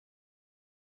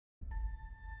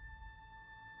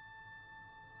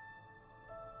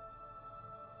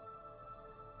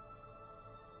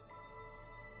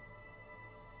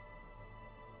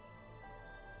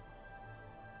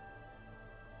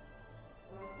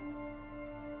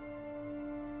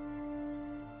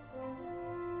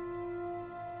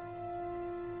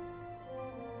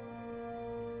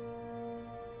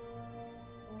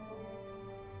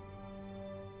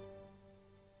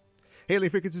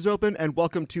Hailing frequencies open, and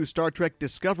welcome to Star Trek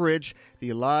Discoverage,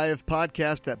 the live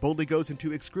podcast that boldly goes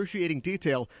into excruciating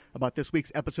detail about this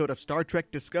week's episode of Star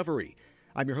Trek Discovery.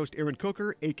 I'm your host, Aaron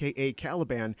Coker, a.k.a.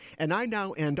 Caliban, and I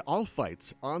now end all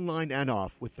fights, online and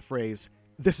off, with the phrase,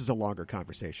 "This is a longer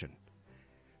conversation."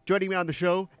 Joining me on the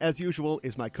show, as usual,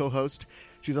 is my co-host.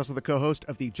 She's also the co-host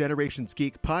of the Generations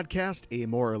Geek podcast, a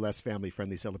more or less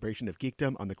family-friendly celebration of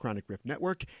geekdom on the Chronic Rift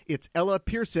Network. It's Ella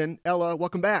Pearson. Ella,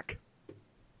 welcome back.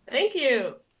 Thank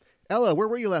you. Ella, where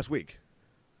were you last week?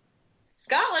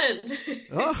 Scotland.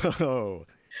 Oh,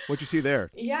 what'd you see there?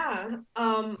 Yeah,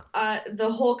 the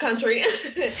whole country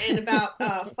in about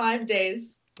 5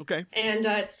 days. Okay. And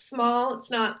it's small.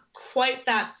 It's not quite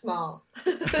that small.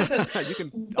 You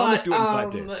can almost do it in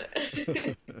 5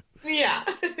 days. Yeah,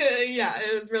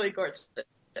 it was really gorgeous.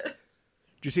 Did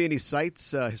you see any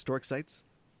sites, historic sites?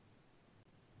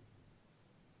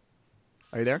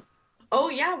 Are you there? Oh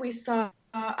yeah, we saw.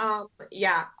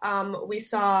 We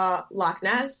saw Loch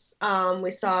Ness.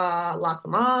 We saw Loch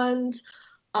Lomond,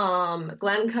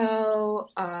 Glencoe,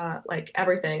 like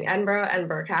everything.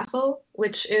 Edinburgh Castle,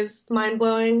 which is mind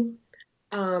blowing.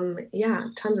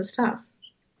 Tons of stuff.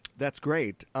 That's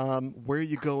great. Where are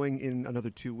you going in another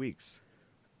 2 weeks?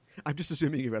 I'm just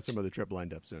assuming you've got some other trip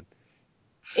lined up soon.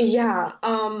 Yeah.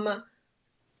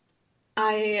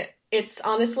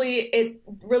 It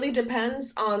really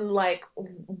depends on like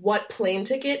what plane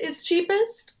ticket is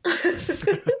cheapest.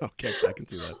 Okay, I can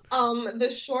see that. The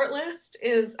short list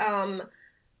is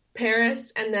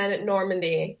Paris and then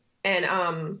Normandy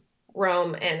and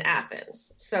Rome and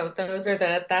Athens. So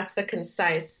that's the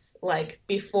concise, like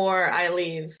before I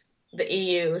leave the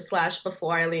EU /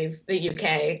 before I leave the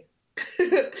UK.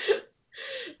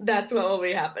 That's what will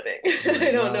be happening.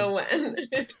 I don't know when.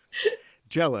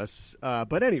 Jealous.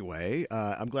 But anyway,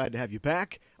 I'm glad to have you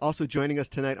back. Also joining us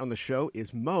tonight on the show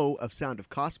is Mo of Sound of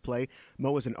Cosplay.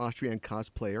 Mo is an Austrian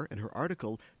cosplayer, and her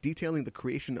article detailing the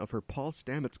creation of her Paul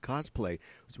Stamets cosplay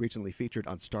was recently featured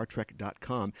on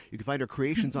StarTrek.com. You can find her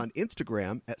creations on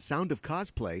Instagram at Sound of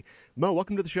Cosplay. Mo,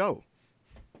 welcome to the show.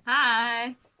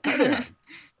 Hi. Hi there.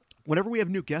 Whenever we have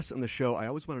new guests on the show, I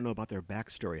always want to know about their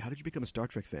backstory. How did you become a Star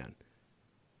Trek fan?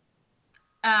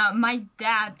 My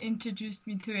dad introduced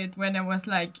me to it when I was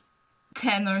like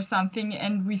 10 or something,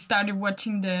 and we started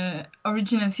watching the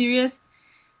original series,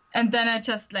 and then I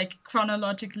just like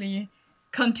chronologically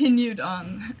continued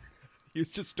on. You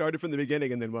just started from the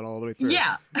beginning and then went all the way through.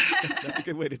 Yeah. That's a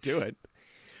good way to do it.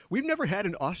 We've never had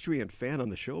an Austrian fan on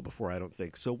the show before, I don't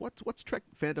think. So what's Trek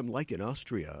fandom like in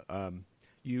Austria?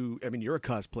 You're a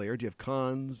cosplayer. Do you have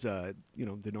cons, the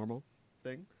normal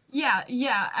thing?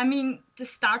 Yeah. I mean, the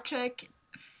Star Trek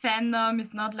fandom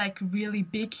is not like really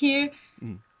big here,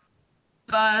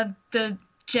 but the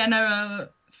general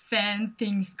fan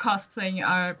things cosplaying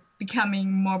are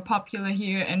becoming more popular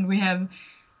here, and we have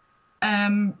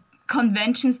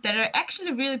conventions that are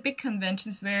actually really big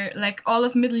conventions where like all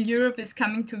of Middle Europe is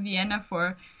coming to Vienna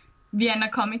for Vienna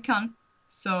Comic Con.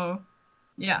 So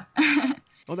yeah.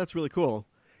 Oh, that's really cool.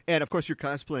 And, of course, you're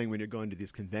cosplaying when you're going to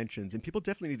these conventions, and people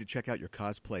definitely need to check out your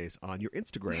cosplays on your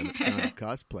Instagram at Sound of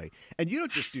Cosplay. And you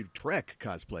don't just do Trek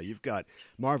cosplay. You've got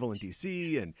Marvel and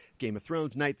DC and Game of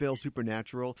Thrones, Night Vale,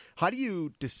 Supernatural. How do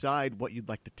you decide what you'd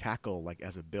like to tackle, like,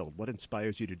 as a build? What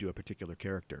inspires you to do a particular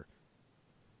character?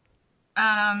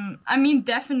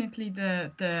 Definitely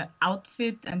the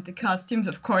outfit and the costumes,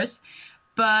 of course,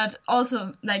 but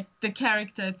also, like, the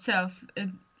character itself. It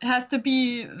has to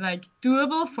be, like,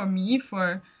 doable for me,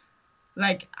 for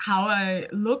like how I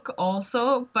look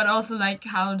also, but also like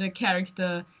how the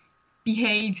character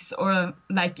behaves or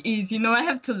like is. I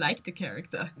have to like the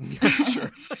character.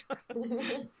 Sure.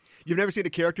 You've never seen a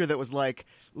character that was like,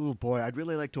 oh boy, I'd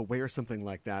really like to wear something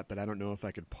like that, but I don't know if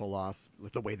I could pull off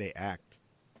the way they act.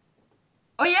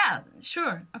 Oh yeah,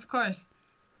 sure, of course.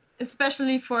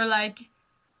 Especially for like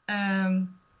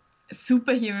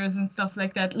superheroes and stuff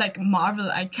like that, like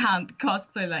Marvel. I can't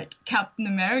cosplay like Captain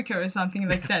America or something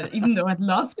like that, even though I'd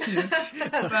love to.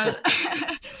 But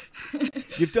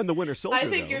you've done the Winter Soldier. I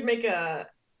think you'd make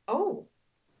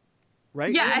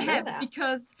right? Yeah, I have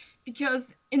because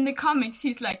in the comics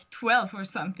he's like 12 or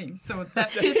something, so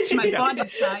that fits my body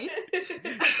size.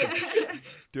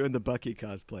 Doing the Bucky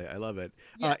cosplay. I love it.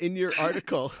 Yeah. In your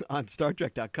article on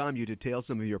StarTrek.com, you detail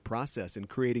some of your process in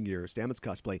creating your Stamets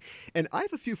cosplay. And I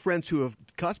have a few friends who have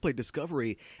cosplayed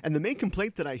Discovery, and the main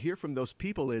complaint that I hear from those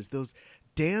people is those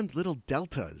damned little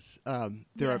deltas.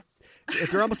 They're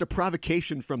almost a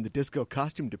provocation from the disco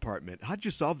costume department. How did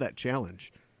you solve that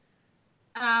challenge?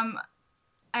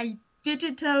 I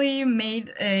digitally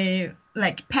made a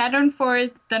pattern for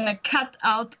it. Then I cut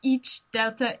out each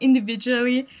delta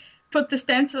individually put the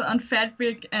stencil on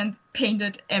fabric and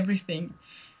painted everything.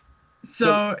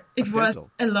 So it was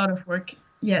a lot of work.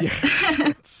 Yes.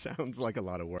 It sounds like a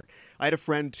lot of work. I had a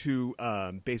friend who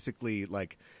basically,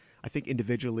 like, I think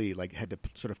individually, like, had to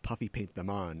sort of puffy paint them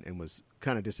on and was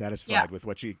kind of dissatisfied with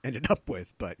what she ended up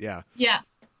with. But yeah. Yeah.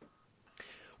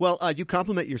 Well, you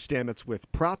complement your stamets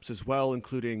with props as well,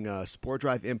 including spore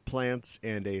drive implants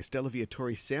and a Stella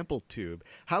Viatori sample tube.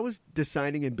 How is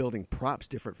designing and building props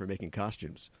different from making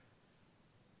costumes?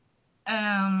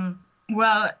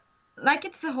 Well, like,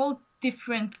 it's a whole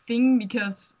different thing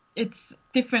because it's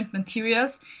different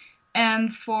materials,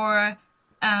 and for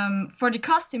the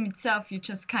costume itself, you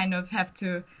just kind of have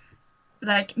to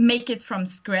like make it from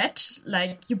scratch.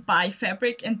 Like, you buy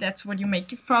fabric and that's what you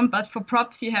make it from. But for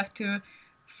props, you have to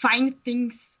find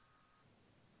things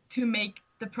to make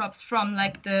the props from,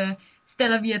 like the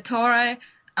Stella Viatori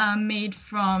made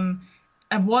from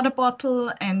a water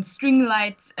bottle and string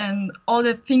lights and all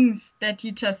the things that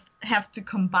you just have to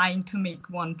combine to make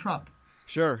one prop.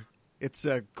 Sure. It's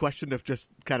a question of just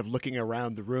kind of looking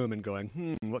around the room and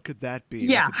going, what could that be?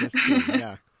 Yeah. What could this be?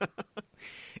 Yeah.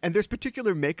 And there's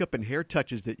particular makeup and hair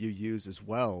touches that you use as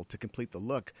well to complete the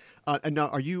look. And now,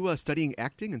 are you studying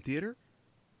acting and theater?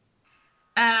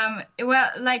 Well,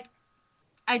 like,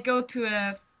 I go to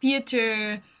a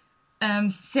theater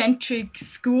centric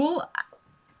school.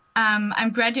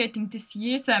 I'm graduating this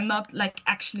year, so I'm not like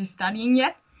actually studying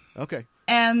yet. Okay.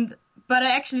 But I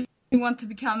actually want to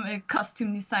become a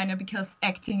costume designer because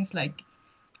acting is like,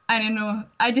 I don't know.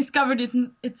 I discovered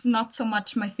it's not so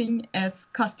much my thing as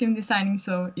costume designing.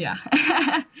 So yeah.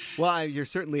 Well, you're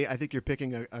certainly, I think you're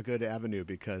picking a good avenue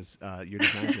because your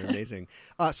designs are amazing.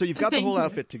 So you've got the whole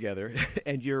outfit together,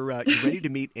 and you're ready to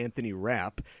meet Anthony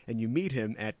Rapp, and you meet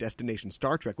him at Destination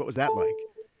Star Trek. What was that like?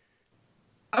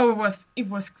 Oh, it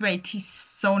was great. He's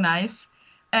so nice,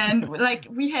 and like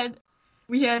we had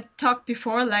talked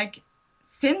before, like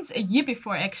since a year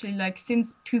before, actually, like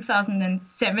since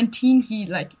 2017, he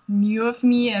like knew of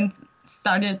me and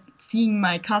started seeing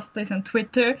my cosplays on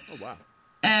Twitter. Oh wow!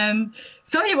 And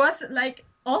so he was like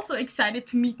also excited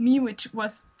to meet me, which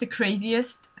was the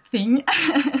craziest thing.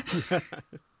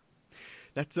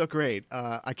 That's so great.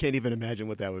 I can't even imagine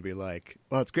what that would be like.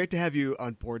 Well, it's great to have you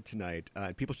on board tonight.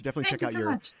 People should definitely check out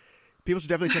your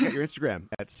Instagram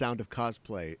at Sound of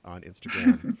Cosplay on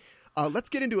Instagram. Let's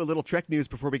get into a little Trek news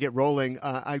before we get rolling.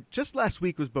 I just last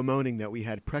week was bemoaning that we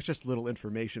had precious little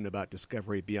information about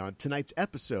Discovery beyond tonight's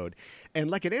episode.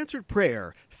 And like an answered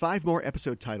prayer, 5 more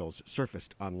episode titles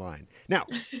surfaced online. Now,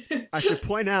 I should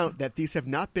point out that these have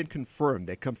not been confirmed.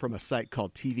 They come from a site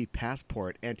called TV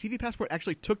Passport, and TV Passport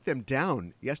actually took them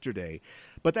down yesterday.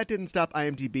 But that didn't stop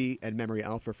IMDb and Memory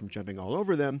Alpha from jumping all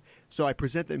over them, so I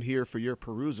present them here for your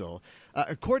perusal.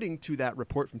 According to that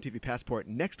report from TV Passport,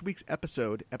 next week's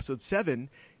episode 7,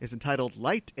 is entitled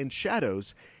Light and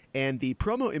Shadows, and the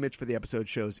promo image for the episode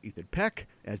shows Ethan Peck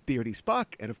as Beardy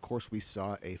Spock, and of course we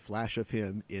saw a flash of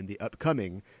him in the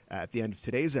upcoming, at the end of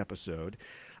today's episode.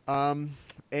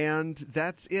 And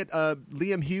that's it.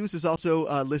 Liam Hughes is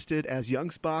also listed as young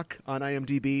Spock on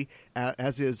IMDb,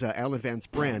 as is Alan Van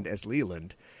Sprand as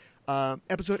Leland.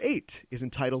 Episode 8 is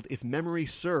entitled If Memory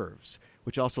Serves,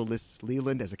 which also lists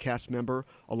Leland as a cast member,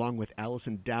 along with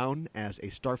Allison Down as a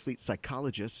Starfleet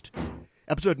psychologist.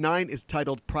 Episode 9 is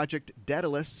titled Project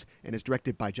Daedalus and is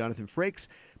directed by Jonathan Frakes.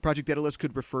 Project Daedalus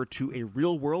could refer to a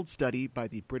real-world study by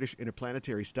the British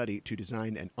Interplanetary Study to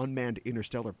design an unmanned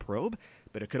interstellar probe,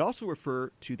 but it could also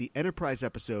refer to the Enterprise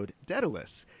episode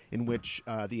Daedalus, in which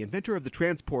the inventor of the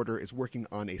transporter is working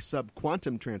on a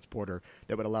sub-quantum transporter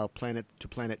that would allow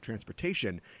planet-to-planet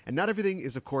transportation. And not everything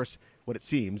is, of course, what it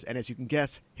seems, and as you can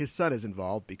guess, his son is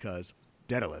involved because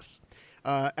Daedalus.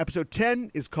 Episode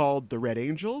 10 is called The Red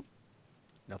Angel.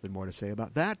 Nothing more to say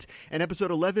about that. And episode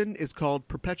 11 is called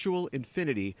Perpetual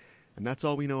Infinity, and that's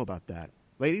all we know about that.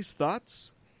 Ladies,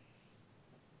 thoughts?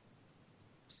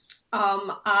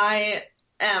 I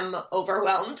am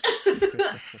overwhelmed.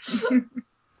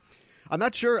 I'm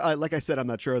not sure, like I said, I'm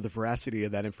not sure of the veracity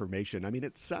of that information. I mean,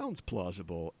 it sounds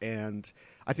plausible, and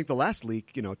I think the last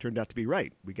leak, turned out to be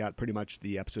right. We got pretty much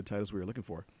the episode titles we were looking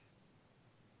for.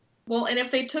 Well, and if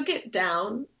they took it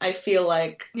down, I feel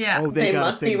like they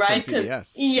must be right.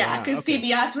 CBS. Because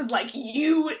CBS was like,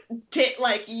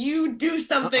 you do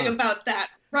something about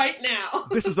that right now.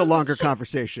 This is a longer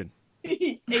conversation.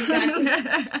 Exactly.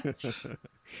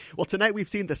 Well, tonight we've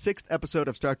seen the 6th episode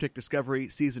of Star Trek Discovery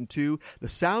Season 2, The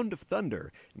Sound of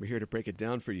Thunder, and we're here to break it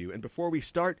down for you. And before we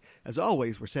start, as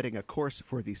always, we're setting a course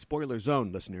for the spoiler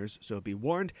zone, listeners, so be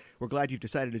warned. We're glad you've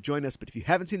decided to join us, but if you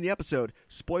haven't seen the episode,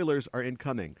 spoilers are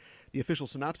incoming. The official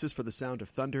synopsis for The Sound of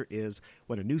Thunder is,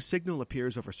 when a new signal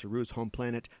appears over Saru's home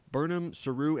planet, Burnham,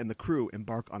 Saru, and the crew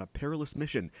embark on a perilous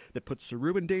mission that puts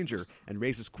Saru in danger and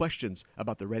raises questions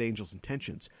about the Red Angel's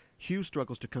intentions. Hugh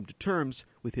struggles to come to terms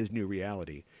with his new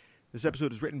reality. This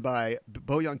episode is written by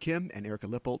Bo-Young Kim and Erica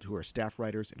Lippold, who are staff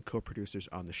writers and co-producers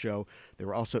on the show. They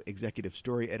were also executive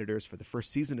story editors for the first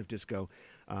season of Disco.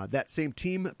 That same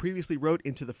team previously wrote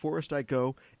Into the Forest I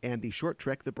Go and the short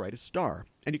trek The Brightest Star.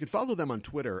 And you can follow them on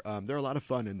Twitter. They're a lot of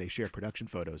fun, and they share production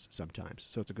photos sometimes,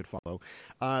 so it's a good follow.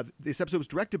 This episode was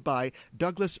directed by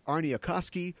Douglas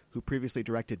Arniakowski, who previously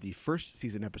directed the first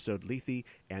season episode Lethe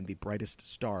and the Brightest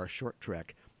Star short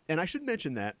trek. And I should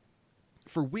mention that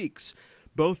for weeks,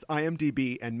 both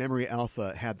IMDb and Memory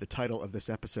Alpha had the title of this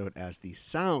episode as The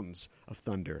Sounds of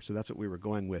Thunder, so that's what we were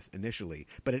going with initially.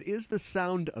 But it is The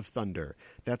Sound of Thunder.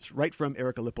 That's right from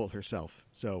Erica Lippold herself.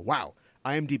 So, wow,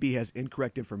 IMDb has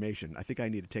incorrect information. I think I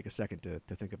need to take a second to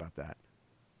think about that.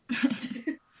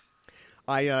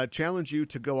 I challenge you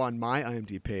to go on my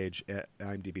IMDb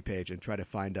page and try to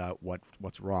find out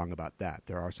what's wrong about that.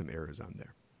 There are some errors on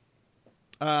there.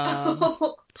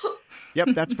 Yep,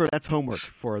 that's homework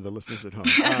for the listeners at home.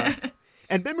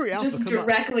 And Memory Alpha, just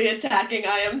directly attacking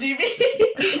IMDb.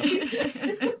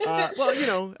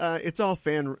 Well, it's all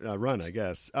fan run, I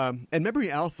guess. And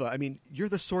Memory Alpha, I mean, you're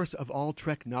the source of all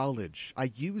Trek knowledge.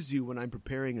 I use you when I'm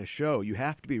preparing a show. You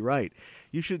have to be right.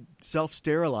 You should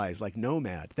self-sterilize like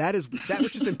Nomad. That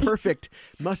which is imperfect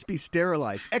must be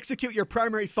sterilized. Execute your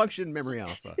primary function, Memory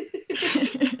Alpha.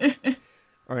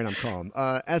 All right, I'm calm.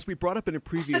 As we brought up in a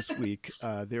previous week,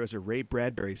 there is a Ray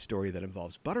Bradbury story that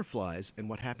involves butterflies and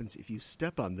what happens if you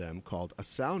step on them, called A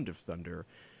Sound of Thunder.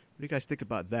 What do you guys think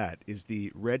about that? Is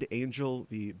the Red Angel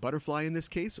the butterfly in this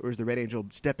case, or is the Red Angel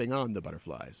stepping on the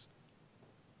butterflies?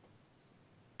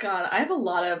 God, I feel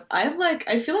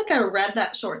like I read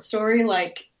that short story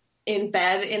like in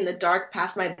bed in the dark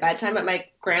past my bedtime at my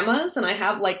grandma's, and I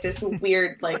have like this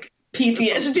weird like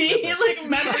PTSD like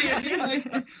memory of being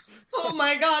like, oh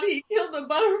my God, he killed the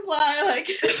butterfly,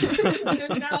 like,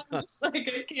 and now I'm just like,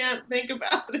 I can't think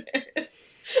about it.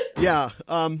 Yeah,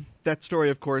 that story,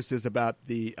 of course, is about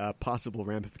the possible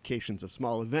ramifications of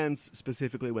small events,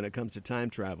 specifically when it comes to time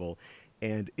travel.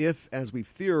 And if, as we've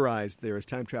theorized, there is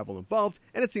time travel involved,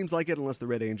 and it seems like it, unless the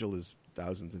Red Angel is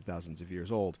thousands and thousands of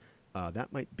years old,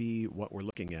 that might be what we're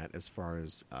looking at as far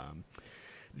as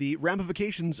the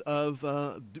ramifications of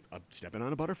stepping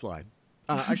on a butterfly.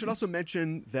 I should also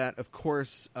mention that, of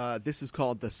course, this is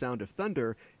called The Sound of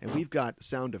Thunder, and we've got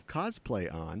Sound of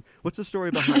Cosplay on. What's the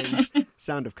story behind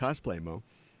Sound of Cosplay, Mo?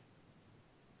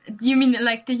 Do you mean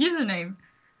like the username?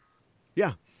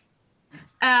 Yeah.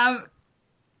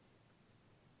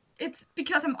 It's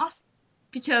because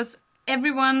because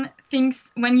everyone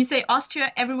thinks when you say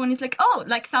Austria, everyone is like, oh,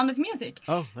 like Sound of Music.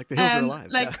 Oh, like the hills are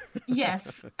alive. Like, yeah.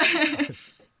 Yes.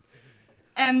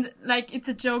 And, like, it's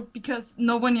a joke because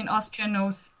no one in Austria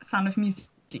knows Sound of Music.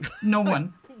 No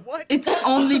one. What? It's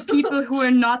only people who are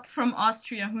not from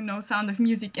Austria who know Sound of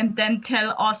Music and then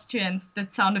tell Austrians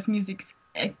that Sound of Music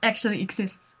actually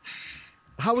exists.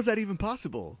 How is that even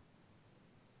possible?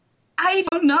 I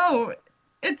don't know.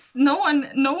 It's no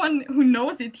one who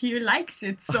knows it here likes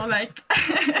it. So, like...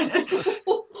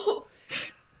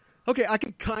 Okay, I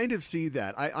can kind of see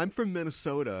that. I'm from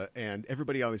Minnesota, and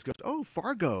everybody always goes, oh,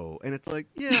 Fargo. And it's like,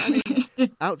 yeah, I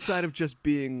mean, outside of just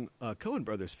being a Coen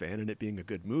Brothers fan and it being a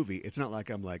good movie, it's not like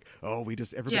I'm like, oh,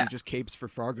 everybody just capes for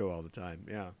Fargo all the time.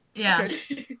 Yeah. Yeah.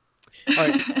 Okay. All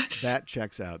right, that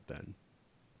checks out then.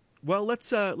 Well,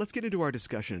 let's get into our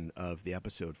discussion of the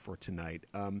episode for tonight.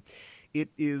 It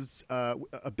is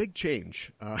a big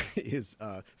change is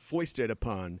foisted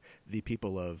upon the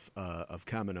people of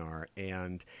Kaminar,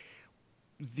 and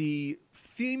the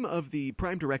theme of the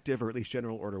Prime Directive, or at least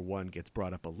General Order 1, gets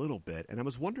brought up a little bit. And I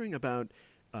was wondering about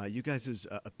you guys'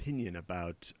 opinion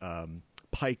about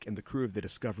Pike and the crew of the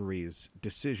Discovery's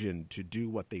decision to do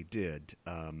what they did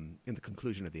in the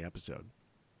conclusion of the episode.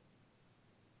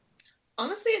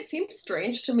 Honestly, it seemed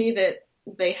strange to me that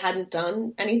they hadn't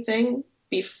done anything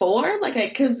before.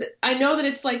 Because I know that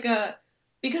it's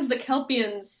because the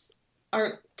Kelpians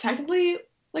aren't technically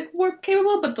warp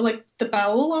capable, but the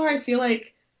Baul are. I feel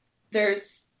like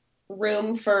there's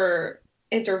room for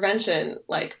intervention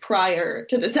prior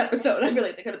to this episode. I feel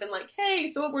like they could have been like, hey,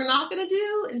 so what we're not going to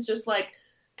do is just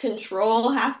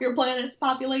control half your planet's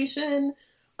population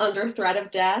under threat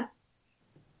of death.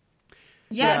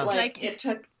 Yeah, it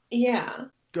took. Yeah.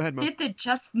 Go ahead, Mo. Did they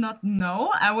just not know?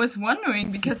 I was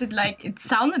wondering because it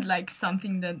sounded like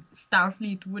something that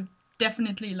Starfleet would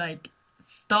definitely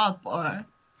stop or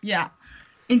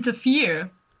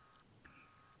interfere.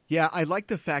 Yeah, I like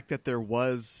the fact that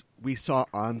we saw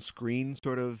on-screen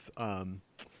sort of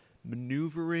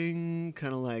maneuvering,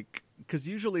 kind of like, because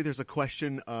usually there's a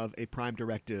question of a prime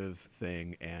directive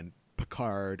thing and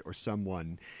Picard or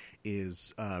someone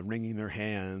is wringing their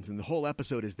hands, and the whole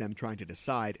episode is them trying to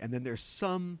decide, and then there's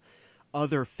some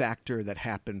other factor that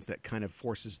happens that kind of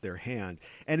forces their hand.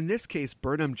 And in this case,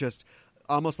 Burnham just,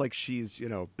 almost like she's,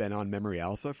 been on Memory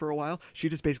Alpha for a while, she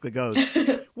just basically goes,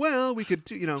 well, we could,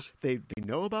 they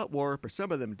know about warp, or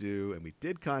some of them do, and we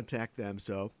did contact them,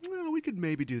 so, well, we could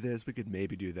maybe do this, we could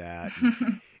maybe do that.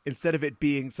 Instead of it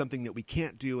being something that we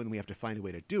can't do and we have to find a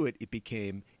way to do it,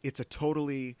 it's a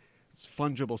totally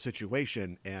fungible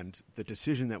situation, and the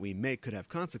decision that we make could have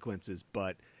consequences,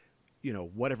 but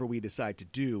whatever we decide to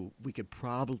do, we could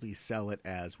probably sell it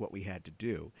as what we had to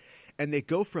do. And they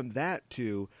go from that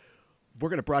to, we're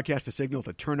going to broadcast a signal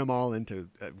to turn them all into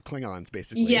Klingons,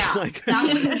 basically. Yeah,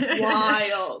 that was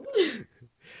wild.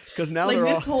 Because now like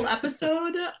they're this whole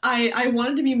episode, I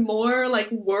wanted to be more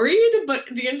worried, but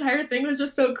the entire thing was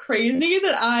just so crazy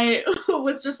that I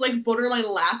was just borderline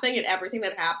laughing at everything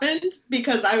that happened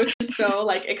because I was just so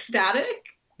ecstatic.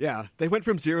 Yeah, they went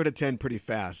from 0 to 10 pretty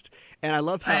fast, and I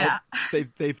love how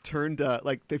they've turned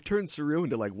Saru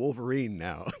into Wolverine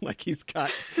now. He's got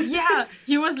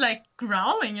he was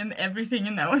growling and everything,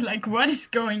 and I was like, what is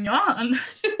going on?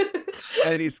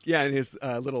 And his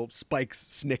little spikes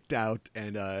snicked out,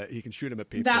 and he can shoot him at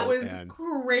people. That was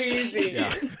crazy.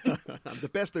 Yeah, I'm the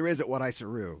best there is at what I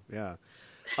Saru. Yeah,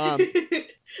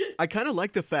 I kind of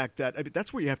like the fact that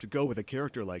that's where you have to go with a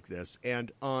character like this,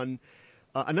 and on.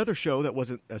 Another show that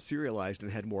wasn't serialized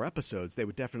and had more episodes, they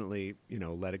would definitely,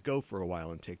 let it go for a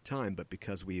while and take time. But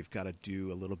because we've got to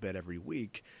do a little bit every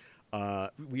week,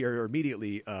 we are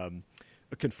immediately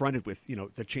confronted with,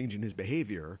 the change in his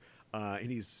behavior.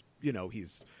 And he's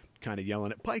kind of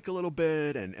yelling at Pike a little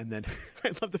bit. And then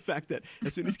I love the fact that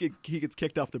as soon as he gets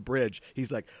kicked off the bridge,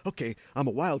 he's like, okay, I'm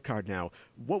a wild card now.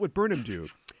 What would Burnham do?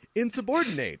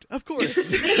 Insubordinate, of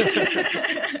course.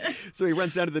 So he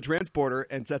runs down to the transporter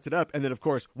and sets it up. And then, of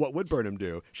course, what would Burnham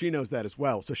do? She knows that as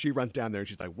well. So she runs down there and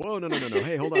she's like, whoa, no.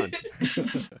 Hey, hold on.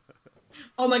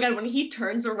 Oh, my God. When he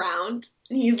turns around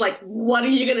and he's like, what are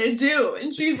you going to do?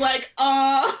 And she's like,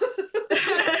 I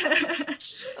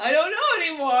don't know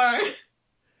anymore.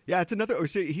 Yeah, it's another.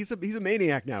 He's a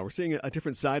maniac now. We're seeing a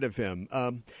different side of him.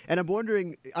 And I'm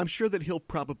wondering, I'm sure that he'll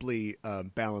probably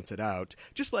balance it out.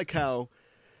 Just like how...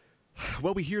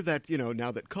 Well, we hear that,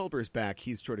 now that Culber's back,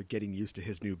 he's sort of getting used to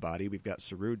his new body. We've got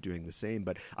Saru doing the same,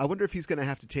 but I wonder if he's going to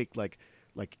have to take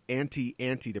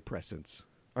antidepressants,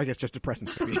 or I guess just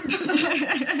depressants maybe.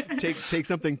 take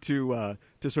something to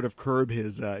sort of curb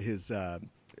his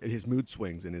mood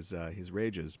swings and his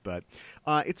rages. But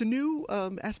it's a new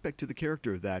aspect to the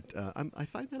character that I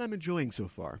find that I'm enjoying so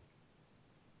far.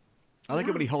 I like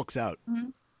it when he hulks out.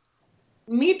 Mm-hmm.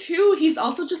 Me too. He's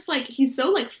also just he's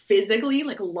so physically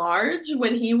large.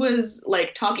 When he was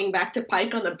talking back to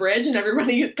Pike on the bridge, and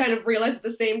everybody kind of realized at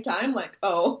the same time,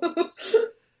 oh.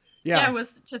 Yeah, it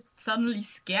was just suddenly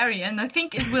scary, and I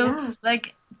think it will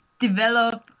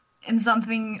develop in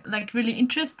something really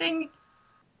interesting.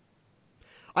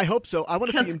 I hope so. I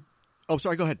want to see him. Oh,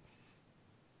 sorry. Go ahead.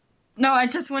 No, I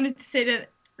just wanted to say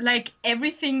that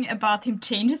everything about him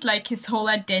changes. His whole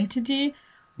identity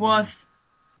was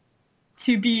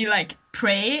to be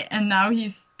prey, and now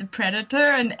he's the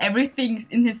predator, and everything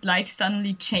in his life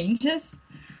suddenly changes.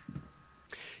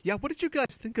 Yeah, what did you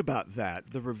guys think about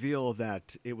that? The reveal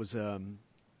that it was the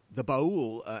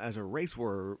Ba'ul as a race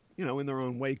were, in their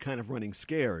own way kind of running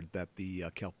scared that the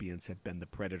Kelpians had been the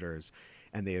predators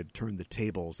and they had turned the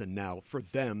tables, and now for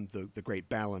them the great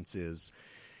balance is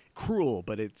cruel,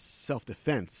 but it's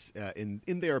self-defense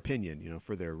in their opinion,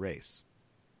 for their race.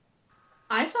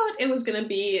 I thought it was going to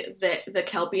be that the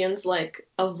Kelpians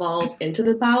evolve into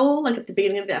the Ba'ul, at the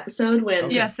beginning of the episode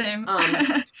when same.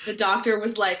 The doctor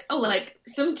was like, oh,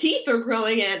 some teeth are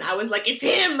growing in. I was like, it's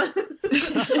him.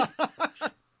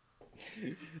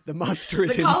 The monster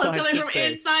is the call inside. The call is coming from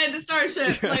inside the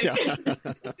starship.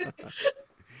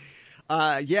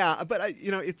 But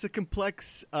it's a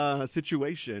complex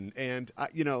situation, and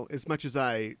as much as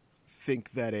I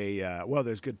think that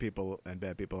there's good people and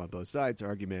bad people on both sides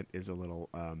argument is a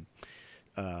little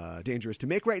dangerous to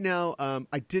make right now.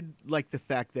 I did like the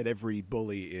fact that every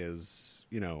bully is,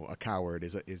 a coward,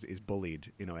 is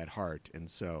bullied, at heart, and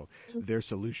so their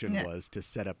solution was to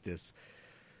set up this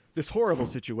horrible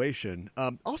situation.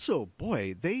 Also,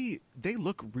 boy, they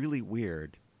look really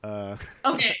weird.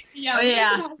 Okay,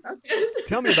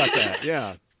 Tell me about that.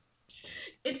 Yeah,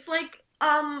 it's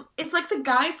the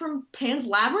guy from Pan's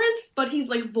Labyrinth, but he's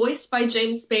voiced by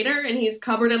James Spader, and he's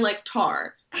covered in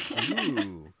tar.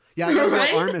 Ooh. Yeah, I got a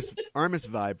real Right? Armis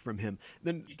vibe from him.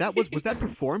 Then was that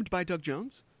performed by Doug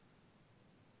Jones?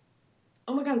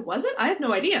 Oh my God, was it? I have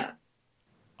no idea.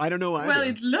 I don't know either. Well,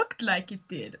 it looked like it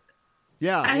did.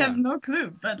 Yeah, I yeah. have no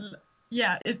clue, but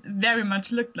yeah, it very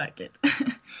much looked like it.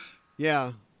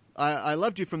 Yeah. I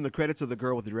loved you from the credits of The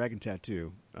Girl with the Dragon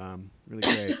Tattoo. Really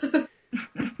great.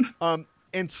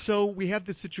 And so we have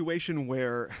this situation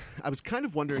where I was kind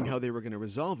of wondering how they were going to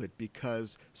resolve it,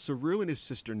 because Saru and his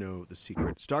sister know the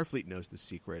secret. Starfleet knows the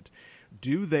secret.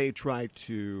 Do they try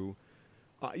to,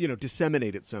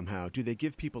 disseminate it somehow? Do they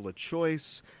give people a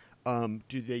choice?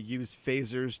 Do they use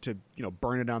phasers to,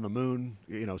 burn it on the moon,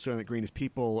 so that green is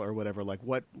people or whatever? Like,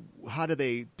 how do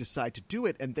they decide to do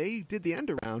it? And they did the end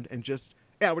around and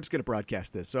we're just going to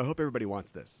broadcast this. So I hope everybody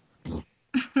wants this.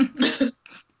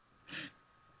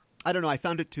 I don't know. I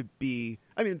found it to be,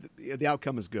 the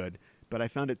outcome is good, but I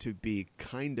found it to be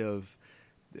kind of,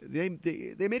 they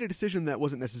made a decision that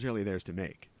wasn't necessarily theirs to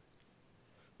make.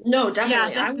 No,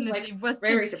 definitely. Yeah, I was definitely. It was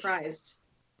very just- surprised.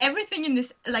 Everything in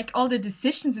this, like all the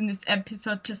decisions in this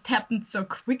episode, just happened so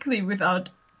quickly without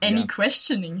any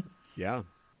questioning. Yeah.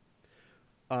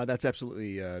 That's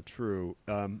absolutely true.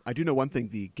 I do know one thing: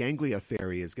 the Ganglia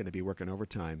Fairy is going to be working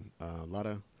overtime. A lot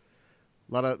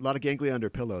of Ganglia under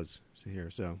pillows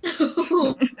here. So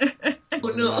Oh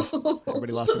no!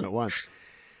 Everybody lost him at once.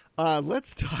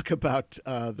 Let's talk about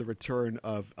the return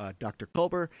of Dr.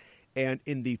 Culber. And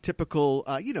in the typical,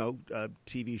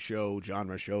 TV show,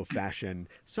 genre show fashion,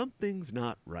 something's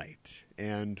not right.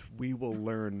 And we will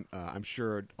learn, I'm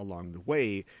sure, along the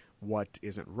way, what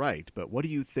isn't right. But what do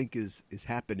you think is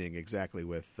happening exactly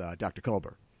with Dr.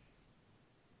 Culber?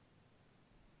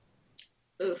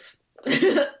 Oof.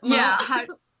 Yeah,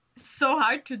 so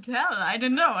hard to tell. I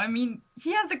don't know. I mean,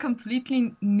 he has a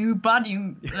completely new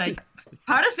body. Like,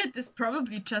 part of it is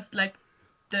probably just like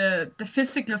the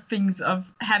physical things of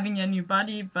having a new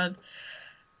body, but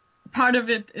part of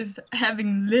it is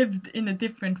having lived in a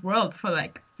different world for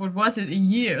like, what was it, a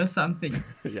year or something.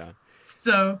 Yeah.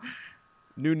 So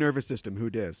new nervous system, who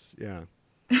dis? Yeah.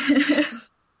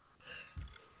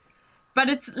 But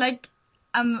it's like,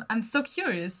 I'm so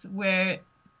curious where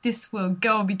this will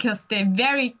go, because they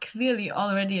very clearly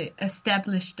already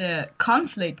established the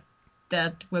conflict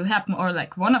that will happen, or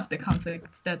like one of the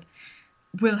conflicts that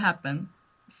will happen.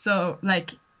 So,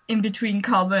 like, in between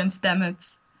Culber and Stamets,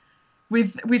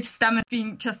 with Stamets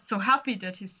being just so happy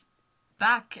that he's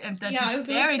back and that he's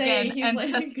there again, and like...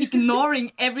 just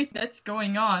ignoring everything that's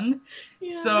going on.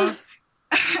 Yeah. So,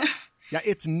 yeah,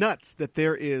 it's nuts that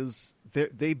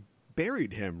they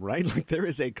buried him, right? Like, there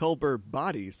is a Culber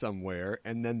body somewhere,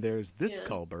 and then there's this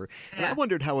Culber. And I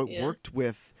wondered how it worked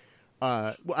with...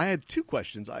 well, I had two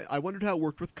questions. I wondered how it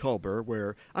worked with Culber,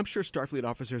 where I'm sure Starfleet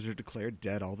officers are declared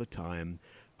dead all the time.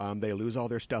 They lose all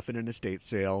their stuff in an estate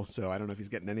sale, so I don't know if he's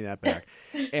getting any of that back.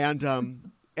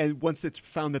 And once it's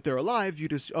found that they're alive, you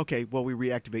just, okay, well, we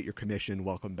reactivate your commission,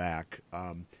 welcome back.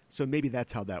 So maybe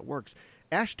that's how that works.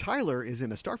 Ash Tyler is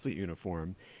in a Starfleet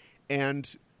uniform,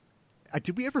 and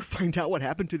did we ever find out what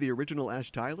happened to the original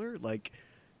Ash Tyler? Like,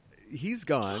 he's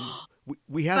gone.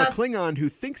 We have a Klingon who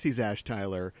thinks he's Ash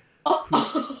Tyler,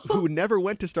 who never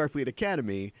went to Starfleet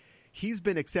Academy. He's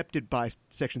been accepted by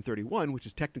Section 31, which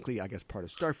is technically, I guess, part of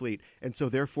Starfleet. And so,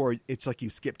 therefore, it's like you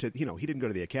skip to, he didn't go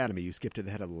to the Academy. You skip to the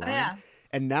head of the line. yeah.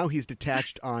 And now he's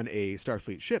detached on a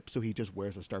Starfleet ship, so he just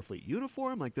wears a Starfleet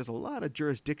uniform. Like, there's a lot of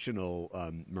jurisdictional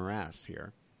morass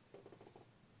here.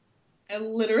 I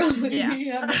literally have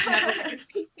never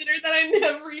considered that. I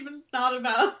never even thought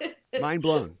about it. Mind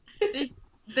blown.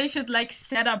 They should, like,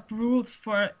 set up rules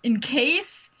for, in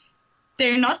case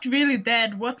they're not really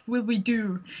dead, what will we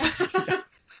do?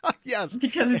 Yes.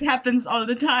 Because it happens all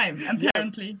the time,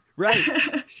 apparently. Yeah,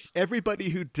 right. Everybody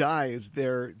who dies,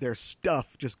 their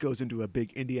stuff just goes into a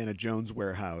big Indiana Jones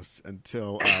warehouse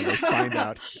until they find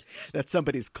out that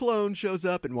somebody's clone shows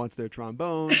up and wants their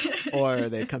trombone, or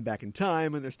they come back in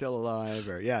time and they're still alive.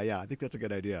 Or I think that's a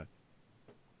good idea.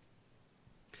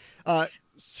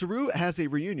 Saru has a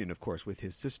reunion, of course, with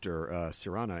his sister,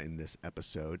 Sirana, in this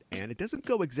episode, and it doesn't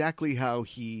go exactly how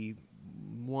he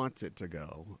wants it to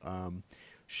go.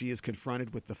 She is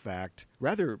confronted with the fact,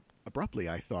 rather abruptly,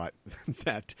 I thought,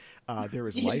 that there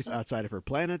is life outside of her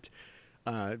planet.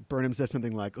 Burnham says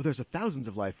something like, there's thousands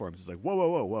of life forms. It's like,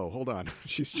 whoa, hold on.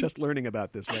 She's just learning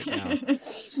about this right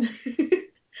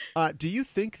now. Do you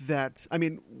think that,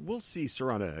 we'll see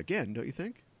Sirana again, don't you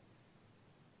think?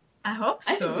 I hope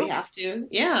so. I think we have to.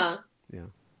 Yeah. Yeah.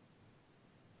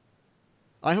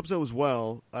 I hope so as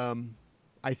well.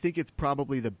 I think it's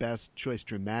probably the best choice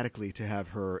dramatically to have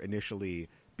her initially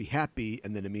be happy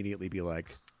and then immediately be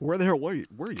like, Where the hell were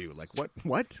you? Like,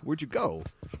 what? Where'd you go?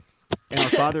 And our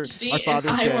father's if I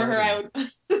dead. were her, I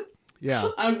would. Yeah.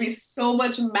 I would be so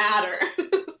much madder.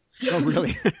 Oh,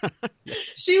 really?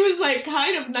 She was like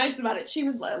kind of nice about it. She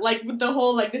was like with the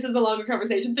whole like this is a longer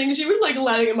conversation thing. She was like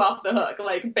letting him off the hook,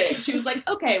 like big. She was like,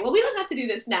 okay, well we don't have to do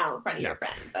this now in front of your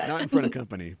friend, but not in front of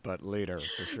company, but later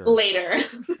for sure. Later.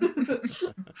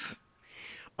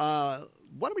 Why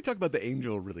don't we talk about the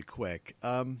Angel really quick?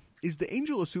 Is the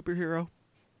Angel a superhero?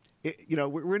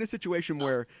 We're in a situation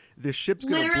where the ship's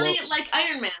going to literally like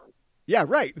Iron Man. Yeah,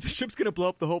 right. The ship's going to blow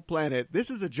up the whole planet. This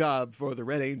is a job for the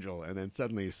Red Angel, and then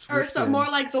suddenly swoops in. More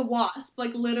like the Wasp,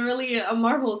 like literally a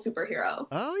Marvel superhero.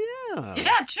 Oh, yeah.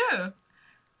 Yeah, true.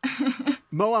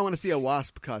 Mo, I want to see a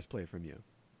Wasp cosplay from you.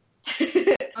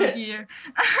 Oh, dear.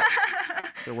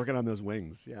 So working on those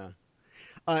wings, yeah.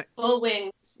 Full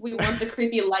wings. We want the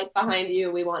creepy light behind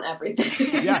you. We want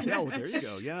everything. Yeah, well, there you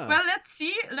go, yeah. Well,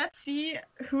 let's see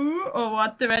who or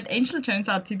what the Red Angel turns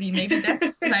out to be. Maybe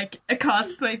that's like a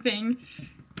cosplay thing,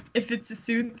 if it's a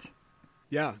suit.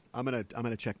 Yeah, I'm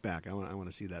gonna check back. I want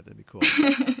to see that. That'd be cool.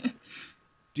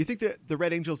 Do you think that the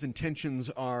Red Angel's intentions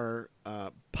are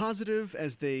positive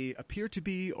as they appear to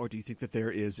be, or do you think that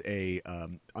there is a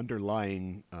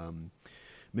underlying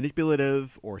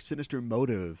manipulative or sinister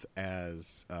motive,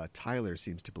 as Tyler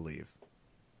seems to believe?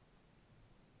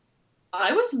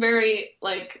 I was very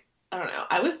I don't know.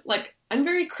 I was like, I'm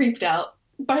very creeped out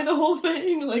by the whole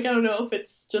thing. Like, I don't know if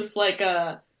it's just like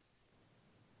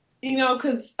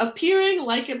because appearing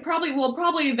like it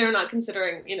probably they're not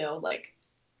considering, like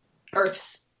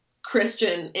Earth's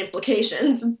Christian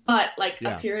implications, but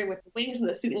appearing with the wings and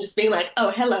the suit and just being like, oh,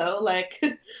 hello, like,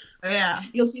 yeah,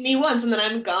 you'll see me once and then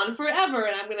I'm gone forever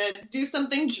and I'm going to do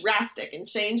something drastic and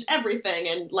change everything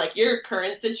and like your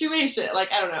current situation.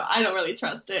 Like, I don't know. I don't really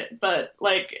trust it, but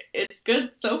like, it's good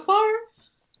so far.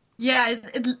 Yeah,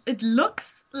 it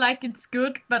looks like it's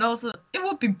good, but also it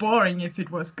would be boring if it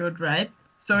was good, right?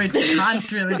 So it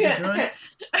can't really be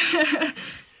good.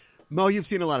 Mo, you've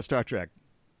seen a lot of Star Trek.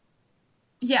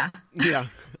 Yeah. Yeah,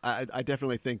 I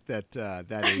definitely think that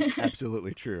that is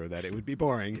absolutely true, that it would be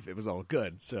boring if it was all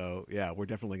good. So, yeah, we're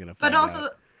definitely going to find out. But also,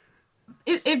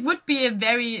 it would be a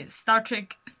very Star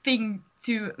Trek thing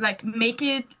to, like, make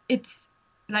its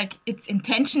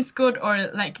intentions good,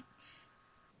 or, like,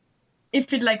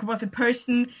 if it, like, was a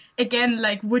person, again,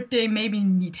 like, would they maybe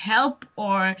need help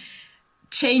or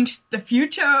change the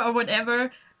future or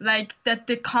whatever? Like, that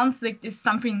the conflict is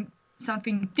something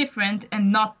different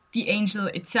and not the Angel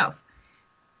itself.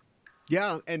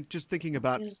 Yeah, and just thinking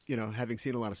about, having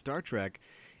seen a lot of Star Trek,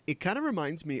 it kind of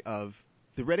reminds me of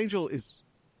the Red Angel is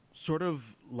sort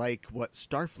of like what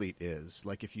Starfleet is.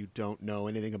 Like, if you don't know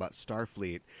anything about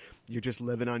Starfleet, you're just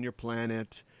living on your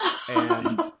planet,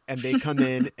 and they come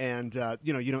in and,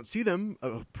 you don't see them,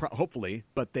 hopefully,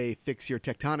 but they fix your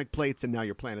tectonic plates and now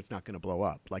your planet's not going to blow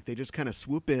up. Like, they just kind of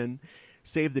swoop in,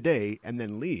 save the day, and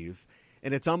then leave.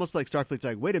 And it's almost like Starfleet's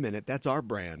like, wait a minute, that's our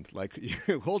brand. Like,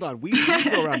 hold on, we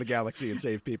go around the galaxy and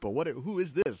save people. Who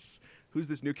is this? Who's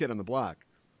this new kid on the block?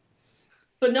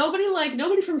 But nobody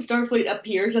from Starfleet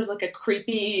appears as like a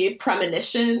creepy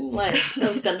premonition, like,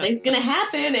 something's gonna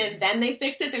happen, and then they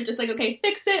fix it. They're just like, okay,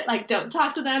 fix it. Like, don't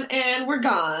talk to them, and we're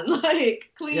gone. Like,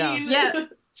 clean. Yeah.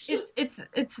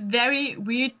 It's very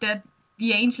weird that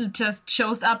the Angel just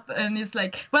shows up and is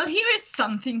like, well, here is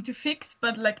something to fix,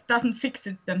 but like doesn't fix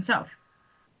it themselves.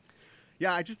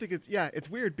 Yeah, I just think it's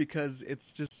weird because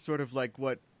it's just sort of like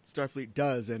what Starfleet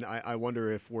does, and I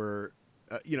wonder if we're,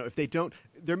 if they don't,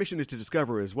 their mission is to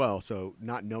discover as well, so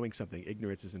not knowing something,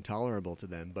 ignorance is intolerable to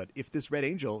them. But if this Red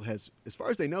Angel has, as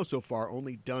far as they know so far,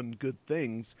 only done good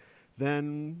things,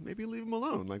 then maybe leave him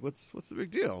alone. Like, what's the big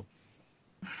deal?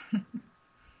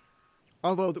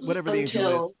 Although, whatever the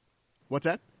Angel is. What's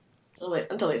that?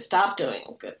 Until they stop doing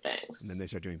good things. And then they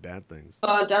start doing bad things.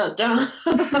 Dun, dun.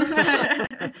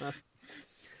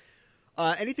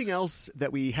 Anything else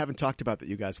that we haven't talked about that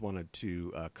you guys wanted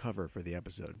to cover for the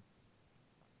episode?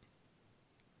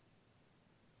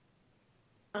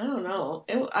 I don't know.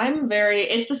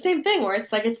 It's the same thing where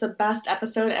it's like it's the best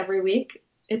episode every week.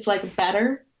 It's like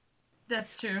better.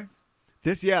 That's true.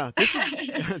 This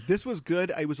was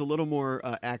good. It was a little more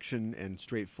action and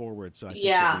straightforward, so I think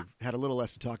that we've had a little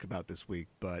less to talk about this week.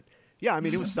 But yeah, I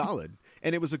mean, it was solid,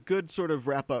 and it was a good sort of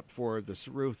wrap up for the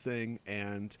Saru thing.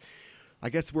 And I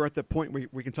guess we're at the point where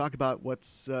we can talk about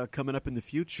what's coming up in the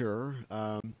future.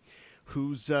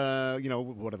 Who's what are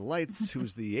the lights?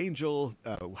 Who's the Angel?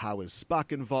 How is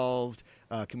Spock involved?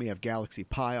 Can we have Galaxy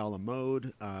Pi a la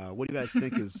mode? What do you guys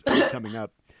think is coming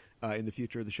up in the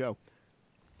future of the show?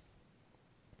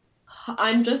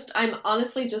 I'm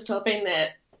honestly just hoping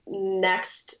that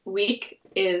next week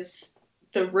is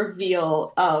the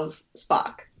reveal of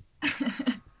Spock.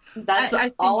 That's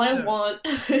all I want.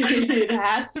 It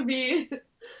has to be.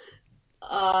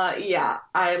 Yeah,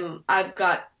 I've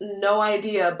got no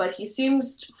idea, but he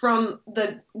seems, from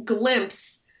the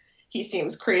glimpse, he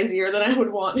seems crazier than I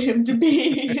would want him to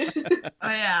be. Oh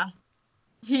yeah,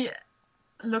 he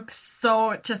looks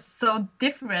so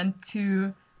different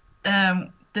to the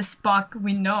Spock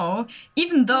we know.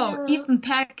 Even though Ethan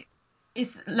Peck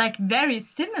is like very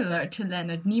similar to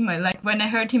Leonard Nimoy. Like when I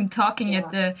heard him talking at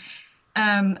the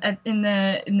in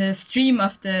the stream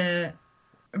of the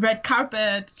red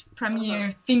carpet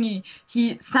premiere thingy,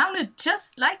 he sounded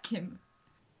just like him.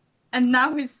 And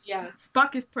now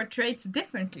Spock is portrayed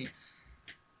differently.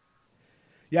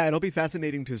 Yeah, it'll be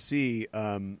fascinating to see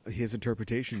his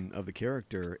interpretation of the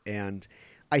character. And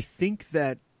I think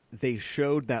that they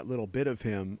showed that little bit of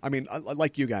him. I mean,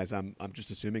 like you guys, I'm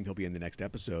just assuming he'll be in the next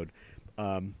episode.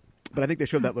 But I think they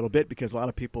showed that little bit because a lot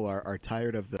of people are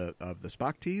tired of the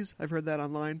Spock tease. I've heard that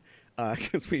online.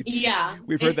 Because we've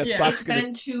heard that Spock's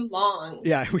been too long.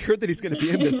 Yeah, we heard that he's going to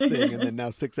be in this thing, and then now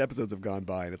 6 episodes have gone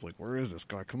by, and it's like, where is this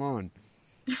guy? Come on.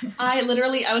 I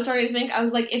was starting to think, I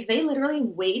was like, if they literally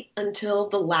wait until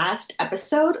the last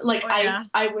episode, like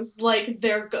I was like,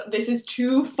 this is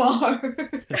too far.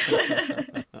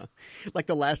 Like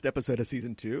the last episode of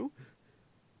season 2?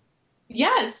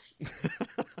 Yes.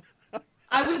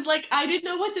 I was like, I didn't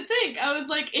know what to think. I was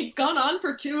like, it's gone on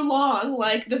for too long.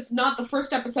 Like, not the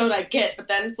first episode I get, but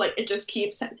then it's like, it just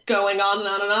keeps going on and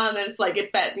on and on. And it's like,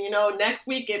 next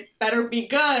week it better be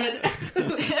good.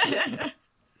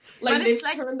 Like, they've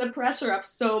turned the pressure up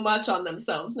so much on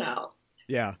themselves now.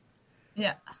 Yeah.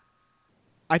 Yeah.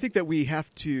 I think that we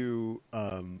have to,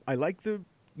 I like the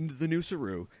new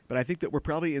Saru, but I think that we're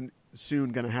probably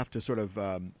soon going to have to sort of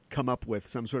come up with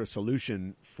some sort of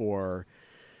solution for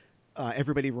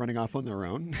everybody running off on their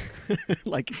own.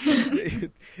 like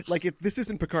if this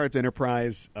isn't Picard's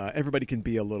Enterprise, everybody can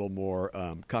be a little more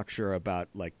cocksure about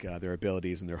their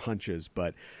abilities and their hunches.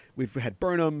 But we've had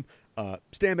Burnham.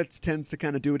 Stamets tends to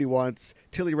kind of do what he wants.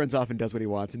 Tilly runs off and does what he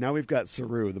wants. And now we've got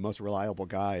Saru, the most reliable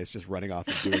guy, is just running off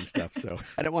and doing stuff. So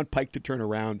I don't want Pike to turn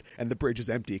around and the bridge is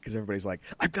empty because everybody's like,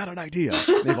 I've got an idea.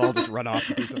 And they've all just run off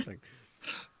to do something.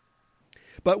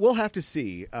 But we'll have to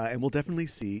see, and we'll definitely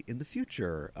see in the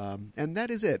future. And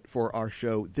that is it for our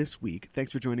show this week.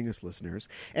 Thanks for joining us, listeners.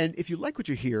 And if you like what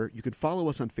you hear, you can follow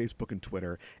us on Facebook and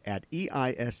Twitter at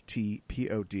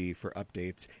EISTPOD for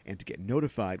updates and to get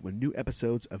notified when new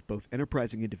episodes of both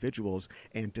Enterprising Individuals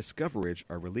and Discoverage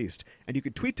are released. And you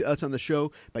can tweet to us on the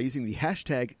show by using the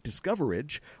hashtag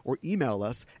Discoverage or email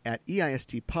us at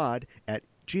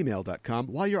EISTpod@gmail.com.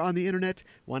 While you're on the internet,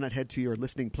 why not head to your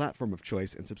listening platform of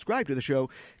choice and subscribe to the show.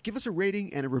 Give us a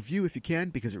rating and a review if you can,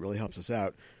 because it really helps us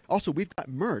out. Also, we've got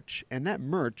merch, and that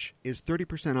merch is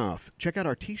 30% off. Check out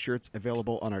our t-shirts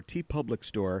available on our TeePublic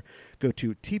store. Go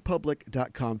to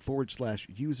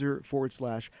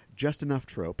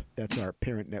tpublic.com/user/justenough-trope. That's our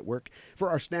parent network. For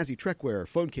our snazzy Trekware,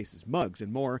 phone cases, mugs,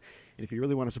 and more. And if you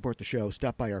really want to support the show,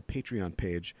 stop by our Patreon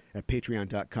page at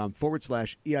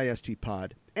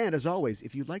patreon.com/EISTpod. And as always,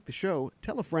 if you like the show,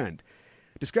 tell a friend.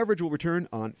 Discoverage will return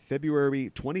on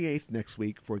February 28th next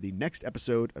week for the next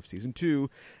episode of Season 2.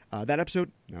 That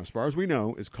episode, now as far as we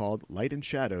know, is called Light and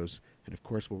Shadows. And of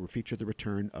course, we'll feature the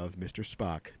return of Mr.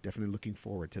 Spock. Definitely looking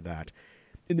forward to that.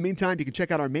 In the meantime, you can check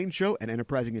out our main show at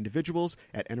Enterprising Individuals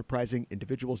at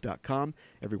enterprisingindividuals.com.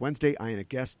 Every Wednesday, I and a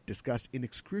guest discuss in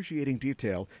excruciating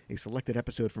detail a selected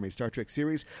episode from a Star Trek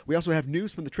series. We also have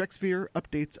news from the Trek sphere,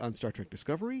 updates on Star Trek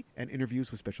Discovery, and interviews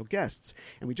with special guests.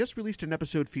 And we just released an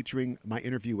episode featuring my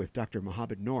interview with Dr.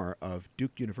 Mohammed Noor of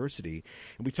Duke University.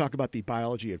 And we talk about the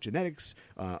biology of genetics,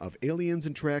 of aliens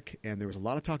in Trek, and there was a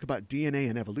lot of talk about DNA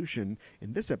and evolution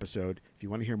in this episode. If you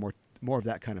want to hear more of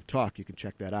that kind of talk, you can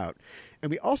check that out.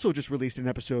 And we also just released an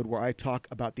episode where I talk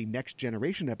about the Next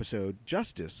Generation episode,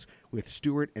 Justice, with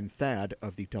Stuart and Thad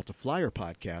of the Delta Flyer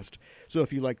podcast. So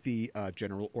if you like the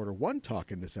General Order 1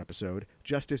 talk in this episode,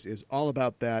 Justice is all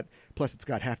about that. Plus it's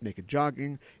got half-naked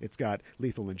jogging, it's got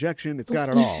lethal injection, it's got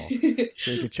it all. So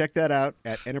you can check that out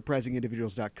at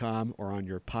enterprisingindividuals.com or on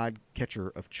your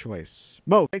podcatcher of choice.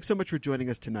 Mo, thanks so much for joining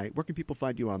us tonight. Where can people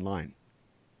find you online?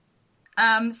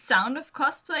 Sound of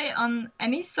Cosplay on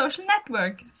any social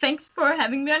network. Thanks for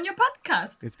having me on your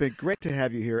podcast. It's been great to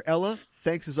have you here. Ella,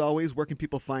 thanks as always. Where can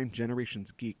people find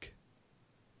Generations Geek?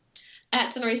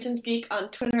 At Generations Geek on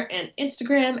Twitter and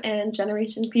Instagram, and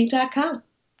generationsgeek.com.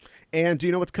 And do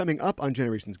you know what's coming up on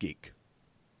Generations Geek?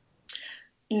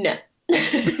 No.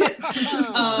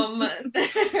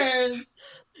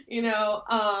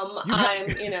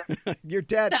 Your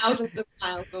dad, thousands of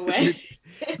miles away.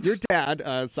 Your dad,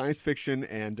 science fiction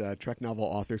and Trek novel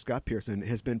author Scott Pearson,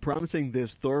 has been promising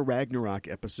this Thor Ragnarok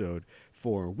episode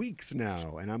for weeks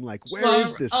now, and I'm like, where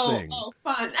is this thing? Oh,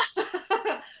 fun.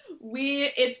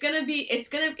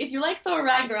 If you like Thor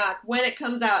Ragnarok, when it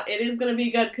comes out, it is gonna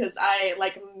be good because I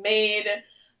made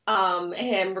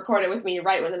him record it with me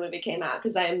right when the movie came out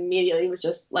because I immediately was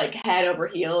just head over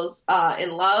heels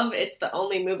in love. It's the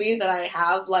only movie that I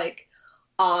have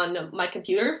on my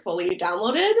computer fully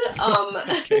downloaded.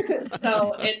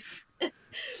 So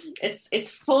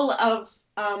it's full of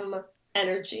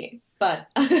energy. But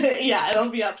yeah, it'll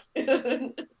be up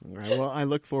soon. All right. Well, I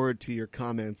look forward to your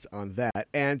comments on that.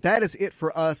 And that is it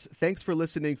for us. Thanks for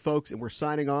listening, folks. And we're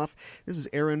signing off. This is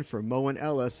Aaron from Mo and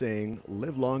Ella saying,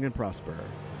 live long and prosper.